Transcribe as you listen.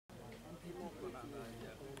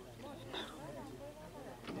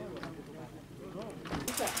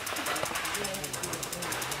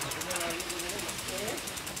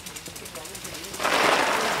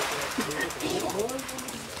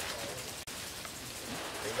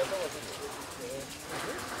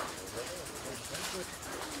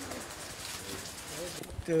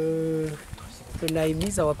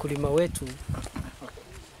Tunahimiza wakulima wetu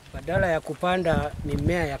badala ya kupanda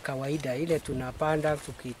mimea ya kawaida ile tunapanda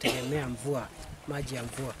tukitegemea mvua, maji ya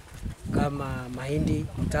mvua kama mahindi,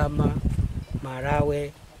 mtama,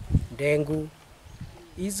 marawe, ndengu.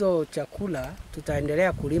 Hizo chakula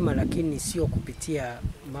tutaendelea kulima, lakini sio kupitia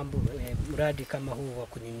mradi kama huu wa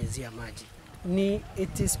kunyunyizia maji.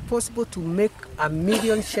 It is possible to make 1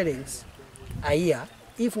 million shillings a year,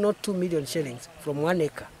 if not 2 million shillings from 1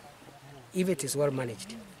 acre, if it is well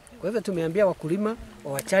managed. Kwa hivyo tumeambia wakulima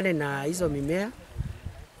wawachane na hizo mimea.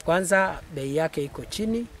 Kwanza bei yake iko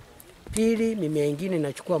chini. Pili, mimea ingine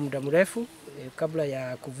inachukua muda mrefu kabla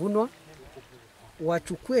ya kuvunwa.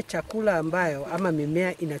 Wachukue chakula ambayo ama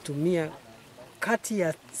mimea inatumia kati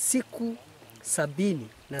ya siku 70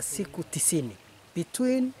 na siku 90.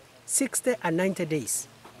 Between 60 and 90 days.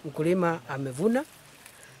 Mkulima amevuna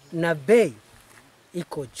na bei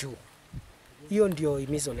iko juu. Hiyo ndio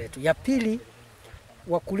himizo letu. Ya pili,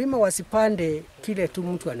 wakulima wasipande kile tu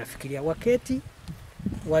mtu anafikiria. Waketi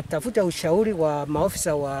watafuta ushauri wa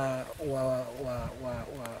maofisa wa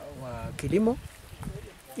kilimo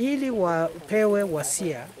ili wapewe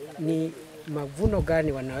wasia ni mavuno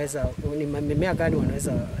gani wanaweza, ni mimea gani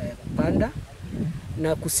wanaweza kupanda,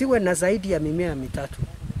 na kusiwe na zaidi ya mimea mitatu,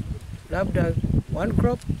 labda 1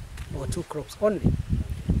 crop or 2 crops only,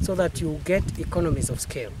 so that you get economies of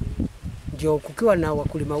scale. Ndio kukiwa na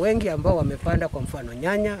wakulima wengi ambao wamepanda kwa mfano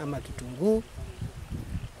nyanya ama kitunguu,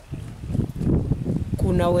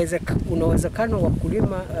 kuna uwezekano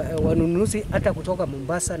wakulima wanunuzi hata kutoka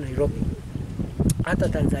Mombasa, Nairobi, hata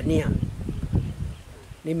Tanzania.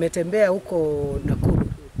 Nimetembea huko Nakuru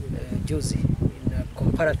juzi in a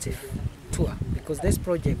comparative tour, because this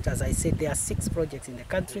project, as I said, there are 6 projects in the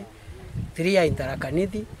country. 3 are in Tharaka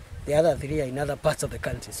Nithi, the other 3 are in other parts of the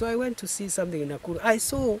country. So I went to see something in Nakuru. I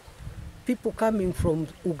saw people coming from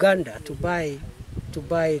Uganda to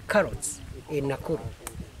buy carrots in Nakuru.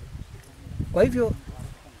 Kwa hivyo,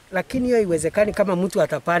 lakini hiyo haiwezekani kama mtu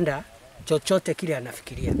atapanda chochote kile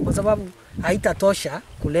anafikiria, kwa sababu haitatosha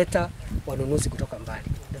kuleta wanunuzi kutoka mbali.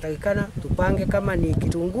 Inatakikana tupange kama ni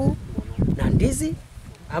kitunguu na ndizi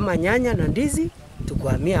ama nyanya na ndizi,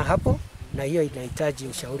 tukuhamia hapo, na hiyo inahitaji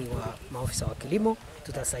ushauri wa maofisa wa kilimo.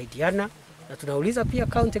 Tutasaidiana na tunauliza pia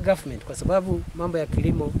county government, kwa sababu mambo ya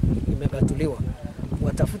kilimo imegatuliwa.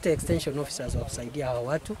 Watafute extension officers wa kusaidia hawa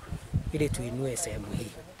watu ili tuinue sehemu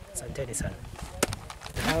hii. Asanteni sana.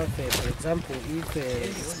 For example, if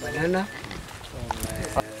it's banana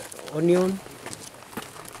or onion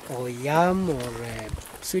or yam or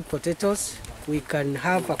sweet potatoes, we can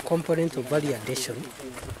have a component of value addition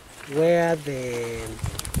where the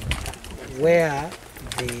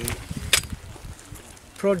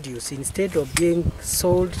produce, instead of being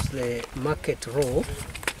sold the market raw,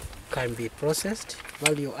 can be processed,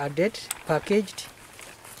 value added, packaged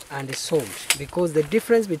and sold. Because the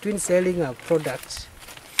difference between selling a product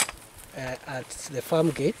at the farm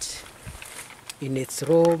gate in its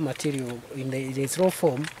raw material, in its raw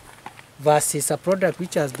form, versus a product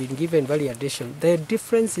which has been given value addition, the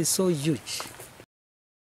difference is so huge.